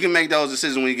 You can make those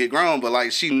decisions when you get grown, but,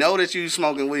 like, she know that you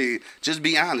smoking weed. Just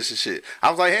be honest and shit. I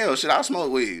was like, hell, shit, I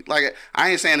smoke weed. Like, I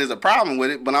ain't saying there's a problem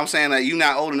with it, but I'm saying that you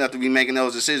not old enough to be making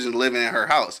those decisions living in her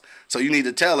house. So you need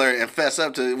to tell her and fess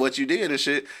up to what you did and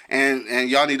shit, and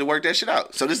y'all need to work that shit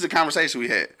out. So this is the conversation we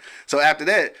had. So after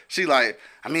that, she like,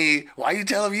 I mean, why you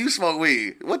tell him you smoke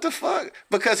weed? What the fuck?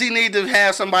 Because he need to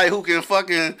have somebody who can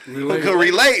relate,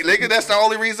 nigga. That's the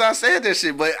only reason I said that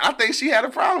shit. But I think she had a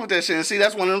problem with that shit. And see,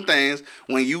 that's one of them things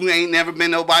when you ain't never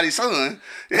been nobody's son.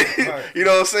 Right. You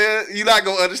know what I'm saying? You're not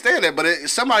gonna understand that. But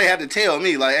somebody had to tell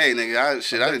me, like, hey, nigga,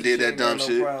 I done did that dumb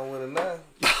shit. Problem with it now.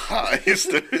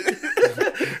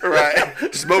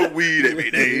 Right. Smoke weed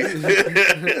every day.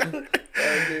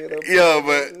 Yo,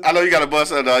 but I know you got to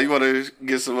bust up, dog. You want to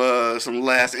get some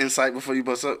last insight before you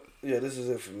bust up? Yeah, this is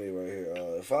it for me right here.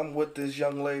 If I'm with this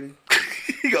young lady,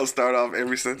 you gonna start off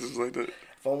every sentence like that.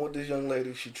 If I'm with this young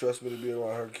lady, she trusts me to be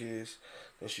around her kids,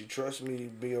 and she trusts me to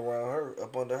be around her,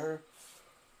 up under her.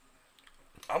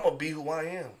 I'm gonna be who I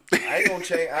am. I ain't gonna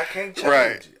change. I can't change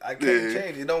it. I can't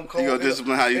change it. It don't come. You gonna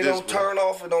discipline how you discipline. It don't turn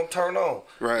off. It don't turn on.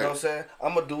 Right. You know what I'm saying?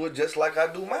 I'm gonna do it just like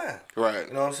I do mine. Right.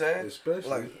 You know what I'm saying? Especially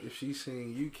like, if she's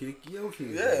seeing you kick your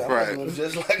kid. Yeah. I'm gonna do it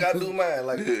just like I do mine.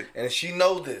 Like, and she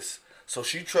know this, so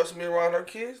she trusts me around her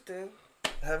kids. Then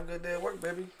have a good day at work,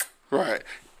 baby. Right.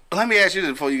 Let me ask you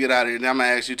this before you get out of here. Then I'm gonna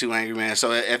ask you too, Angry Man.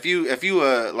 So if you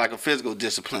like a physical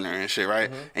discipliner and shit,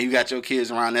 right? Mm-hmm. And you got your kids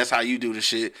around, that's how you do the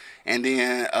shit. And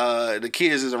then the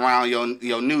kids is around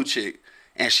your new chick,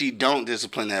 and she don't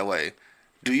discipline that way.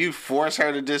 Do you force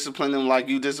her to discipline them like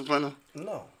you discipline them?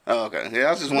 No. Oh, okay. Yeah, I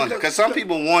was just wondering because some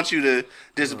people want you to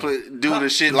discipline, do the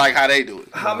shit like how they do it.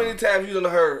 How many times you done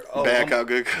heard? Oh, bad cop,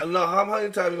 good cop. No, how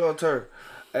many times you gonna turn?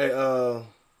 Hey,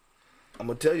 I'm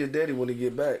gonna tell your daddy when he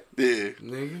get back. Yeah.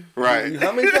 Nigga. Right.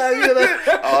 How many times you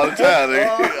done? All the time,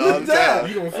 nigga. All the time.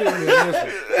 You gonna feel me on this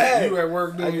one. You at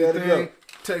work doing your thing,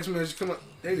 text message come up,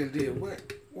 they done did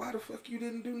what? Why the fuck you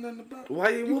didn't do nothing about it? Why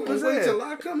you whoop his wait ass? till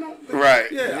I come on?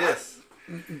 Right. Yeah. Yes.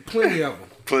 Plenty of them.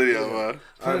 Plenty of them.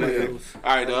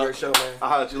 All right, dog. Great show, man. I'll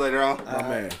holler at you later on. My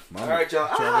man. All right,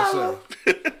 y'all.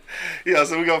 Yeah,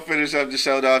 so we're going to finish up the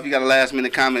show, dog. If you got a last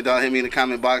minute comment, dog, hit me in the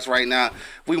comment box right now.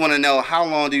 We want to know how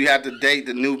long do you have to date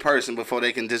the new person before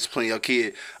they can discipline your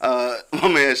kid. My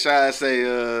man Shy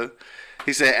say,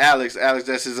 he said Alex,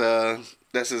 that's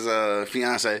his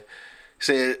fiance.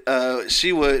 Said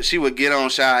she would get on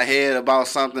Shy's head about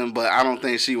something, but I don't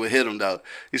think she would hit him though.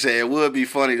 He said it would be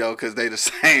funny though because they the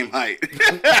same height.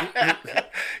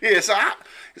 Yeah, so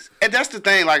and that's the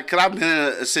thing. Like, cause I've been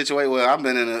in a situation where I've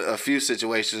been in a few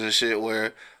situations and shit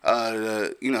where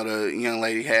the young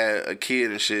lady had a kid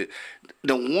and shit.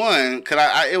 The one, cause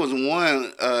it was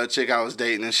one chick I was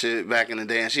dating and shit back in the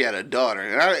day, and she had a daughter,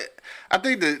 and I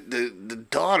think the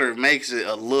daughter makes it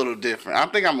a little different. I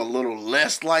think I'm a little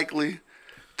less likely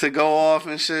to go off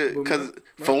and shit, because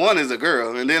for one, it's a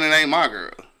girl, and then it ain't my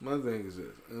girl. My thing is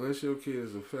this: unless your kid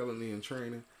is a felony in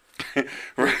training,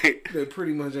 right? They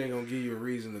pretty much ain't gonna give you a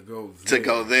reason to go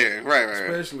there. Right.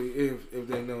 Especially if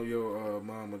they know your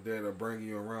mom or dad are bringing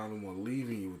you around them or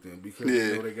leaving you with them because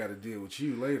they know they got to deal with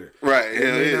you later. Right?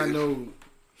 They may not know.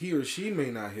 He or she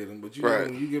may not hit him, but you know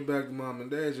when you get back to mom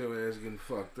and dad, your ass getting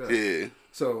fucked up. Yeah.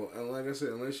 So, like I said,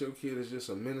 unless your kid is just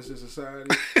a menace to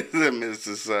society. It's a menace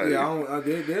to society.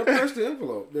 Yeah, they'll press the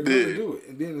envelope. They're going to do it.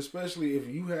 And then especially if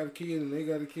you have a kid and they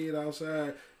got a kid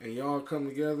outside and y'all come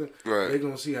together, they're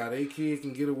going to see how their kid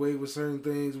can get away with certain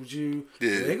things with you.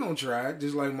 Yeah. They're going to try it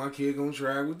just like my kid going to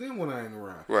try it with them when I ain't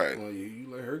around. Right. Well, you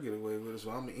let her get away with it,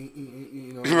 so I'm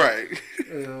you know. Right.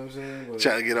 You know what I'm saying? But,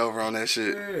 try to get over on that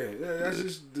shit. Yeah, that's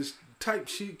just this type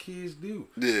shit kids do.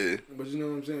 Yeah. But you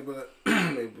know what I'm saying?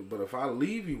 But if I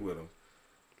leave you with them,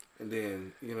 and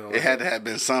then, you know, it had to have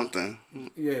been something.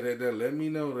 Yeah, that let me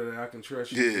know that I can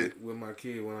trust you with my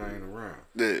kid when I ain't around.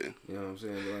 Yeah. You know what I'm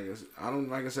saying? But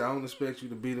like I said, I don't expect you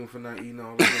to beat him for not eating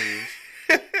all the things.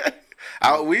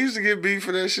 We used to get beat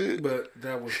for that shit. But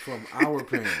that was from our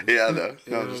parents. Yeah, I know.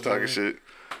 I was just talking shit.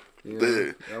 You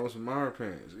know, that was from our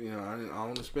parents. You know, I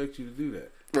don't expect you to do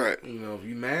that. Right. You know, if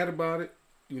you mad about it,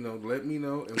 you know, let me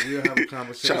know and we'll have a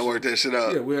conversation. Try to work that shit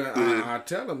out. Yeah, I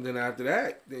tell them. Then after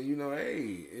that, then you know,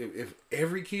 hey, if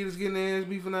every kid is getting their ass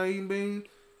beat for not eating beans,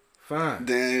 fine.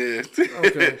 Then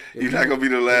okay, you're not gonna be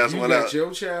the last one out. You got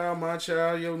your child, my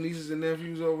child, your nieces and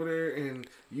nephews over there, and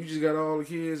you just got all the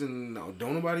kids, and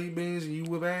don't nobody eat beans, and you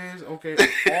whip ass. Okay,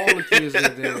 all the kids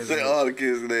get their ass. All the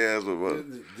kids get their ass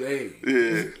whipped. Hey,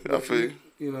 yeah, I feel.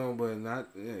 You know, but not.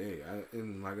 Hey,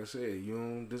 and like I said, you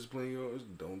don't discipline yours,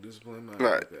 don't discipline mine.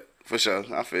 Right. Like that. For sure,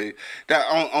 I feel you. That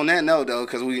on that note though,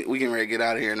 because we getting ready to get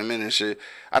out of here in a minute and shit.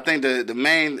 I think the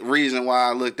main reason why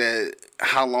I looked at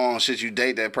how long should you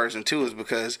date that person too is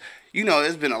because, you know,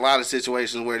 there's been a lot of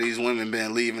situations where these women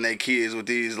been leaving their kids with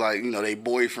these, like, you know, they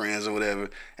boyfriends or whatever,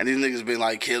 and these niggas been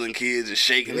like killing kids and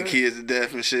shaking the kids to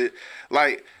death and shit.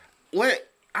 Like, what?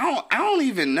 I don't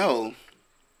even know.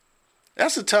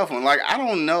 That's a tough one. Like, I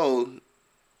don't know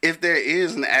if there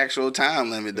is an actual time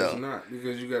limit though. It's not,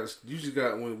 because you just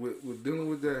got with dealing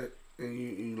with that, and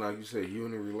you like you said, you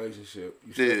in a relationship,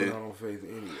 you stepping out on faith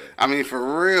anyway. I mean, for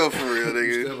real, nigga.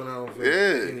 You stepping out on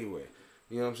faith anyway.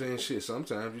 You know what I'm saying? Shit,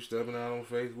 sometimes you stepping out on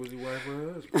faith with your wife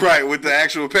or husband. Right, with the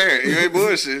actual parent. You ain't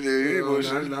bullshit, dude. You ain't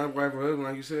bullshit. Not wife or husband,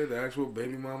 like you said, the actual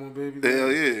baby mama, baby. Hell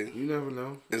yeah. You never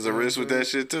know. There's a risk with that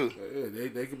shit too. Yeah,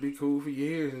 they could be cool for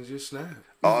years and just snap.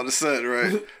 All of a sudden,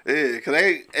 right? Yeah, cause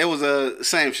it was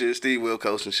same shit, Steve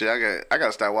Wilkos and shit. I got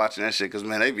to start watching that shit, cause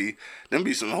man, them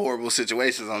be some horrible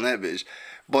situations on that bitch.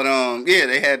 But yeah,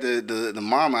 they had the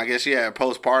mama. I guess she had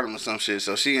postpartum or some shit,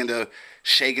 so she ended up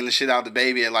shaking the shit out the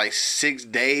baby at like 6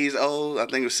 days old. I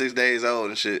think it was 6 days old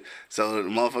and shit. So the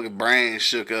motherfucking brain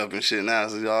shook up and shit. Now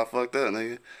it's all fucked up,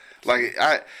 nigga.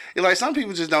 Like some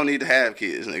people just don't need to have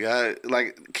kids, nigga.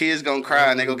 Like kids gonna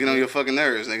cry and they gonna get on your fucking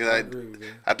nerves, nigga.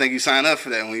 I think you sign up for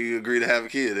that when you agree to have a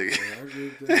kid, nigga. Yeah, I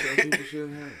agree with that. Some people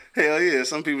shouldn't have. Hell yeah,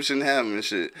 some people shouldn't have them and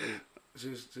shit.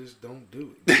 Just don't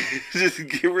do it. Just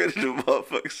get rid of the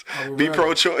motherfuckers. Be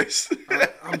pro-choice.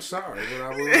 I'm sorry, but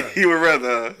I would rather. You would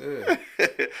rather,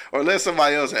 or let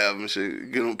somebody else have them and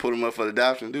shit. Get them, put them up for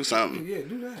adoption, do something. Yeah,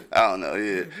 do that. I don't know,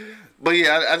 yeah. But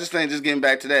yeah, I just think just getting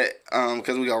back to that,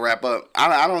 because we gonna wrap up.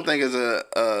 I don't think it's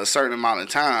a certain amount of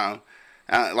time.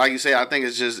 Like you say, I think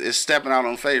it's stepping out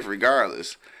on faith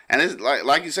regardless. And it's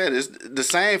like you said, it's the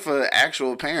same for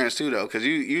actual parents too, though, because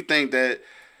you think that.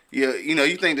 You know,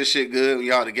 you think this shit good when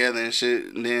y'all together and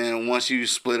shit, and then once you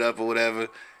split up or whatever,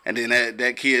 and then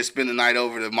that kid spend the night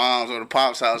over the mom's or the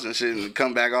pop's house and shit and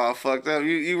come back all fucked up,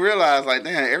 you realize, like,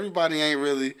 damn, everybody ain't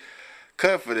really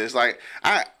cut for this. Like,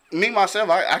 myself,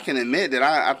 I can admit that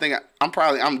I think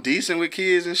I'm decent with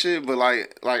kids and shit, but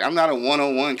like I'm not a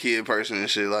one-on-one kid person and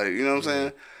shit, like, you know what I'm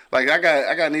saying? Like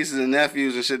I got nieces and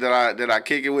nephews and shit that I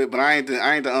kick it with, but I ain't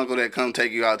the uncle that come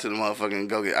take you out to the motherfucking and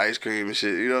go get ice cream and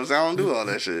shit. You know what I'm saying? I don't do all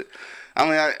that shit. I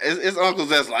mean, it's uncles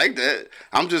that's like that.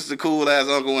 I'm just the cool ass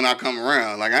uncle when I come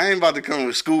around. Like I ain't about to come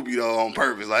with Scooby though on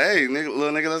purpose. Like, hey, nigga,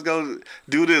 little nigga, let's go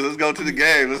do this. Let's go to the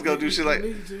game. Let's go do shit like.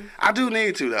 I do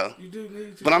need to though. You do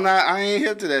need to. But I ain't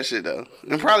hip to that shit though.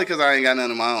 And probably because I ain't got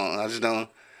none of my own. I just don't.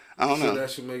 I don't know. That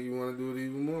should make you want to do it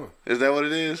even more. Is that what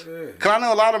it is? Yeah. Cause I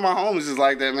know a lot of my homies is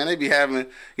like that, man. They be having,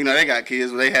 you know, they got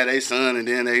kids, but they had their son and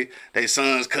then they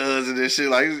son's cousin and shit.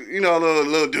 Like, you know,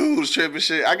 little dudes tripping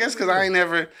shit. I guess cause I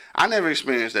never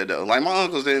experienced that though. Like my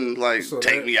uncles didn't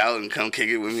take me out and come kick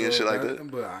it with me and shit like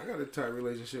that. But I got a tight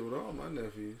relationship with all my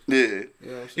nephews. Yeah.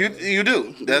 You know you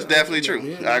do. That's definitely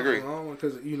true. I agree.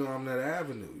 Because, you know, I'm that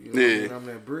avenue. You know yeah. what I mean? I'm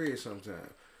that bridge sometimes.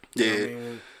 Yeah. You know what I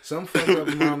mean? Some fuck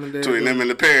ups mom and dad. Between them and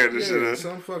the parent and shit.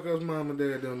 Some fuck ups mom and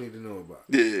dad don't need to know about.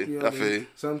 Yeah, you know I feel you.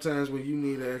 Sometimes when you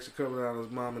need an extra couple of dollars,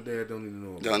 mom and dad don't need to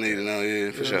know about. Don't need to know, yeah,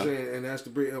 for sure. What I'm saying? And that's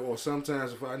the bridge. Or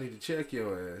sometimes if I need to check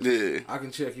your ass, I can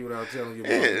check you without telling you.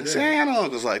 Yeah, see, I ain't had no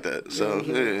uncles like that. So,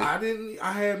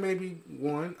 I had maybe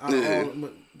one.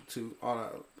 Two.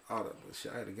 all of us.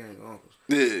 I had a gang of uncles.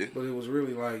 Yeah. But it was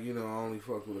really like, you know, I only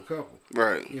fucked with a couple.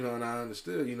 Right. You know, and I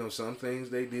understood, you know, some things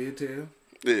they did tell.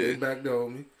 Yeah. They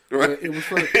backdoored me. Right. But it was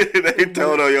for they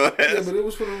told on your ass. Yeah, but it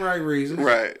was for the right reasons.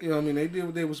 Right. You know what I mean? They did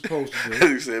what they were supposed to do.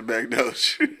 You said backdoor.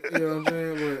 You know what I'm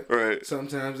saying? But right.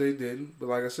 sometimes they didn't. But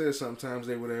like I said, sometimes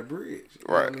they were that bridge. You right.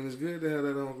 know what I mean? It's good to have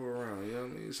that uncle around. You know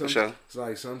what I mean? For sure. It's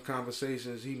like some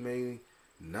conversations he may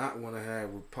not want to have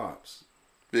with Pops.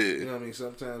 Yeah. You know what I mean?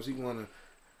 Sometimes he want to,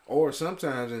 or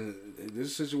sometimes in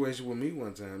this situation with me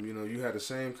one time, you know, you had the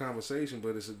same conversation,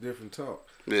 but it's a different talk.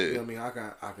 Yeah. You know what I mean?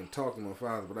 I can talk to my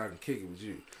father, but I can kick it with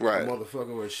you. Right. A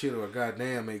motherfucker or a shit or a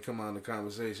goddamn may come on the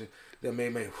conversation that may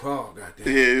make, oh,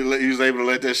 goddamn. Yeah, you was able to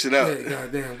let that shit out. Yeah,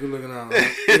 goddamn, good looking out.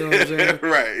 You know what I'm saying?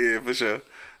 Right, yeah, for sure.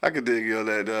 I could dig you on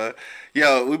that, dog.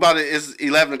 Yo, it's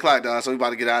 11 o'clock, dog, so we about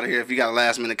to get out of here. If you got a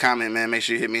last minute comment, man, make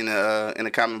sure you hit me in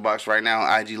the comment box right now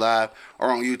on IG Live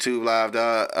or on YouTube Live,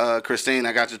 dog. Christine,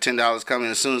 I got your $10 coming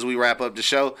as soon as we wrap up the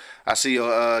show. I see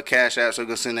your Cash App, so we're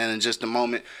going to send that in just a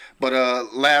moment. But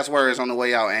last words on the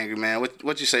way out, Angry Man.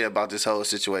 What you say about this whole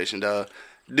situation, dog?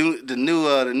 The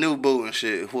new boo and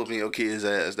shit whooping your kids'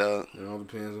 ass, dog. It all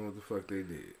depends on what the fuck they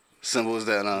did. Simple as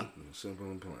that, huh? Simple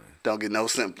and plain. Don't get no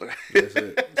simpler. That's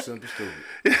it. Simple, stupid.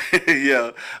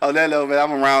 Yeah. On that note, man, I'm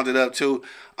gonna round it up too.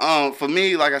 For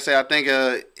me, like I said, I think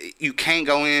you can't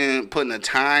go in putting a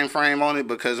time frame on it,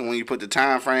 because when you put the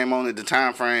time frame on it, the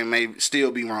time frame may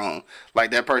still be wrong. Like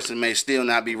that person may still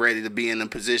not be ready to be in the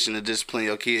position to discipline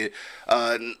your kid.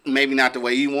 Maybe not the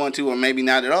way you want to, or maybe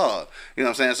not at all. You know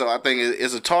what I'm saying? So I think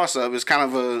it's a toss up. It's kind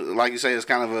of like you say, it's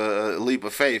kind of a leap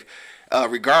of faith.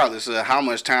 Regardless of how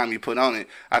much time you put on it,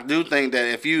 I do think that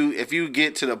if you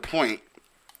get to the point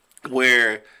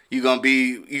where you're gonna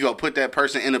put that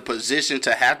person in a position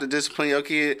to have to discipline your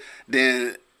kid,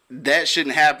 then that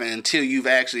shouldn't happen until you've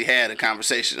actually had a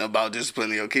conversation about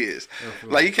disciplining your kids. Absolutely.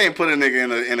 Like you can't put a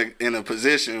nigga in a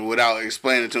position without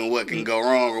explaining to him what can go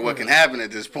wrong or what can happen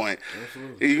at this point.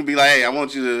 Absolutely. You can be like, hey, I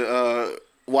want you to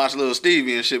watch Little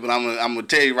Stevie and shit, but I'm gonna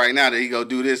tell you right now that he go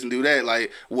do this and do that.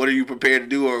 Like, what are you prepared to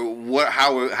do, or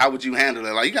how would you handle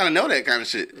it? Like, you gotta know that kind of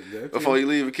shit before you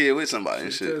leave a kid with somebody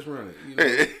and shit. Just run it.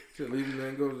 You know, leave him there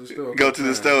and go to the store. Go to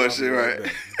the store and shit, right?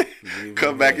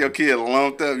 Come back, your kid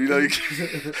lumped up. You know, you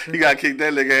gotta kick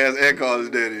that nigga ass and call his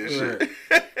daddy and shit.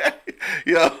 Right.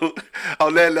 Yo,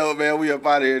 on that note, man, we up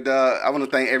out of here, dog. I want to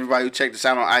thank everybody who checked us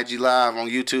out on IG Live, on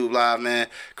YouTube Live, man.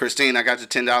 Christine, I got your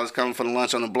 $10 coming for the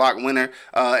Lunch on the Block winner.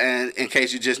 And in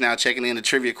case you're just now checking in, the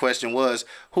trivia question was,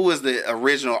 who is the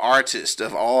original artist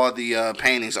of all the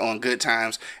paintings on Good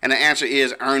Times? And the answer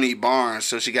is Ernie Barnes.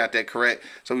 So she got that correct.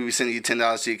 So we'll be sending you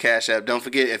 $10 to your Cash App. Don't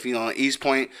forget, if you're on East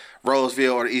Point,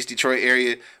 Roseville, or the East Detroit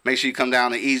area, make sure you come down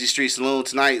to Easy Street Saloon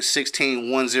tonight,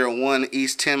 16101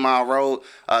 East 10 Mile Road.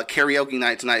 Karaoke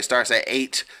night tonight starts at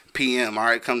 8 p.m. All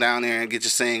right, come down there and get your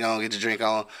sing on, get your drink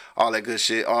on, all that good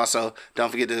shit. Also,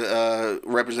 don't forget to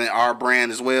represent our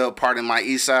brand as well, Pardon My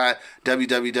Eastside,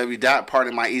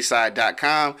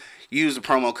 www.pardonmyeastside.com. Use the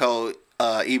promo code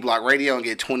eBlockRadio and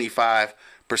get 25%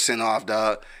 off,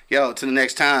 dog. Yo, till the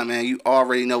next time, man, you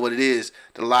already know what it is.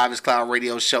 The livest cloud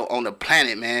radio show on the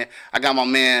planet, man. I got my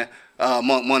man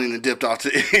Monk Money and dipped off to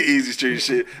Easy Street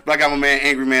shit. But I got my man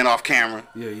Angry Man off camera.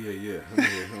 Yeah. I'm here.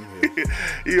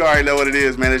 You already know what it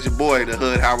is, man. It's your boy, the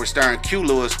Hood Howard Stern, Q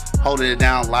Lewis, holding it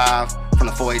down live from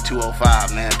the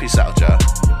 48205, man. Peace out, y'all.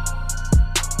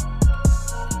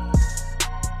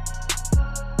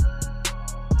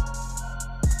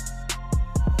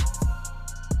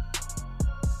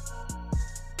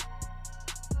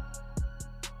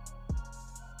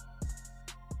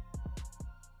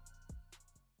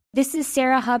 This is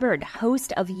Sarah Hubbard,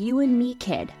 host of You and Me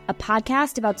Kid, a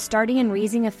podcast about starting and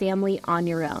raising a family on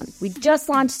your own. We just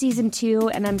launched season 2,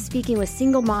 and I'm speaking with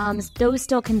single moms, those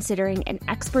still considering, and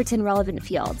experts in relevant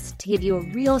fields to give you a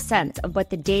real sense of what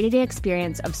the day-to-day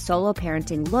experience of solo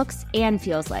parenting looks and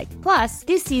feels like. Plus,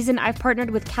 this season, I've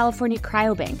partnered with California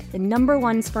Cryobank, the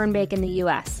 #1 sperm bank in the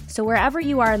U.S. So wherever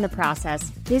you are in the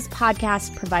process, this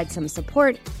podcast provides some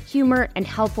support, humor, and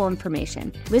helpful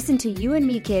information. Listen to You and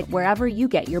Me Kid wherever you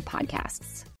get your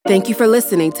podcasts. Thank you for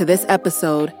listening to this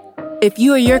episode. If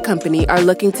you or your company are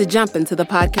looking to jump into the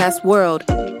podcast world,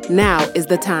 now is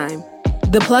the time.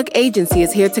 The Plug Agency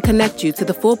is here to connect you to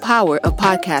the full power of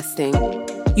podcasting.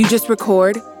 You just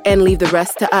record and leave the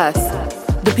rest to us.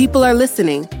 The people are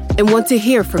listening and want to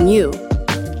hear from you.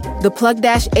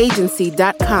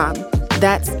 theplug-agency.com.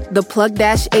 That's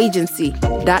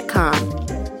theplug-agency.com.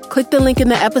 Click the link in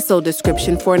the episode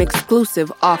description for an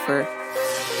exclusive offer.